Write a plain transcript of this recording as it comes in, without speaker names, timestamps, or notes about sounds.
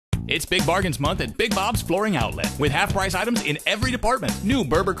It's Big Bargains Month at Big Bob's Flooring Outlet with half-price items in every department. New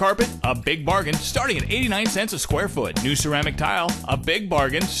Berber carpet, a big bargain, starting at 89 cents a square foot. New ceramic tile, a big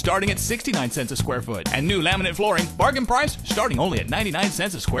bargain, starting at 69 cents a square foot. And new laminate flooring, bargain price, starting only at 99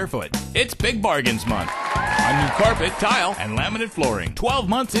 cents a square foot. It's Big Bargains Month on new carpet, tile, and laminate flooring. 12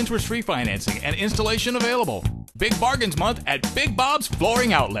 months interest-free financing and installation available. Big Bargains Month at Big Bob's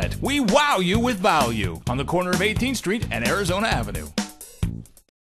Flooring Outlet. We wow you with value on the corner of 18th Street and Arizona Avenue.